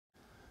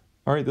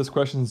All right, this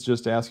question is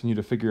just asking you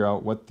to figure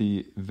out what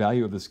the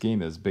value of this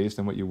game is based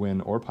on what you win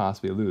or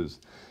possibly lose.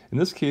 In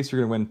this case, you're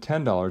going to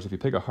win $10 if you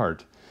pick a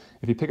heart.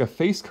 If you pick a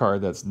face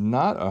card that's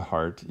not a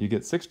heart, you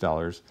get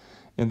 $6.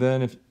 And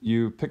then if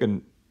you pick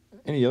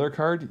any other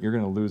card, you're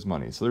going to lose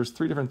money. So there's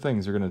three different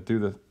things. You're going to do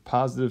the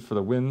positive for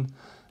the win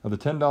of the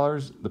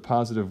 $10, the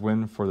positive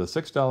win for the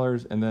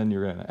 $6, and then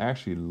you're going to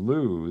actually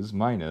lose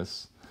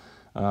minus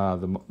the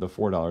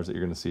 $4 that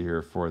you're going to see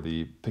here for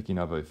the picking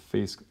of a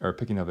face or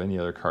picking of any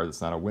other card that's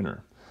not a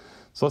winner.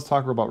 So let's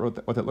talk about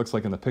what that looks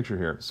like in the picture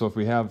here. So if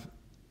we have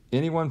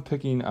anyone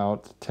picking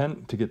out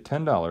to get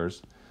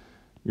 $10,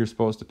 you're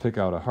supposed to pick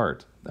out a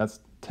heart. That's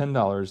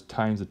 $10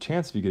 times the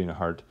chance of you getting a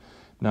heart.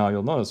 Now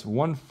you'll notice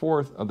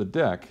 1/4 of the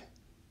deck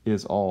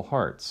is all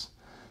hearts.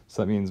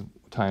 So that means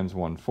times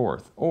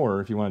 1/4. Or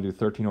if you want to do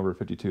 13 over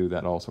 52,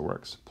 that also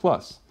works.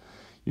 Plus,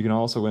 you can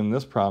also win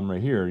this problem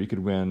right here. You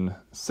could win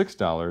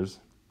 $6,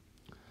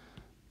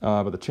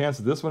 but the chance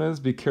of this one is,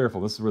 be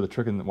careful. This is where the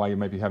trick and why you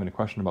might be having a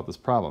question about this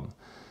problem.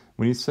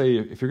 When you say,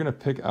 if you're going to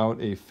pick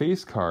out a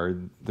face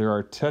card, there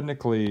are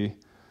technically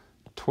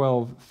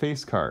 12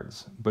 face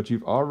cards, but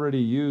you've already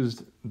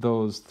used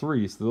those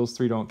three, so those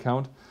three don't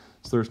count.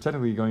 So there's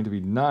technically going to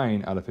be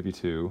 9 out of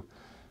 52,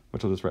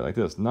 which I'll just write like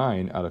this,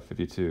 9 out of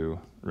 52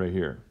 right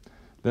here.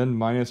 Then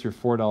minus your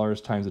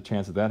 $4 times the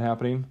chance of that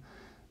happening.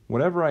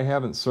 Whatever I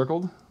haven't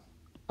circled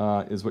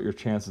is what your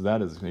chance of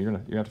that is. You're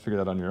going to have to figure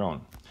that on your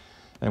own.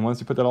 And once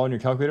you put that all in your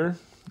calculator,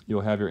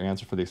 you'll have your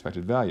answer for the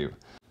expected value.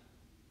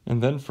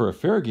 And then for a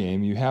fair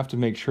game, you have to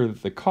make sure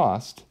that the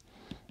cost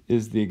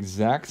is the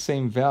exact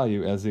same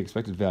value as the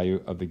expected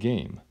value of the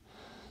game.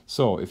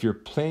 So if you're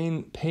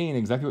paying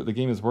exactly what the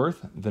game is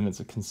worth, then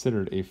it's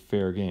considered a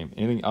fair game.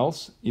 Anything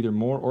else, either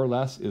more or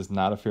less, is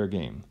not a fair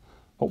game.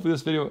 Hopefully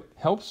this video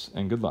helps,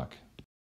 and good luck.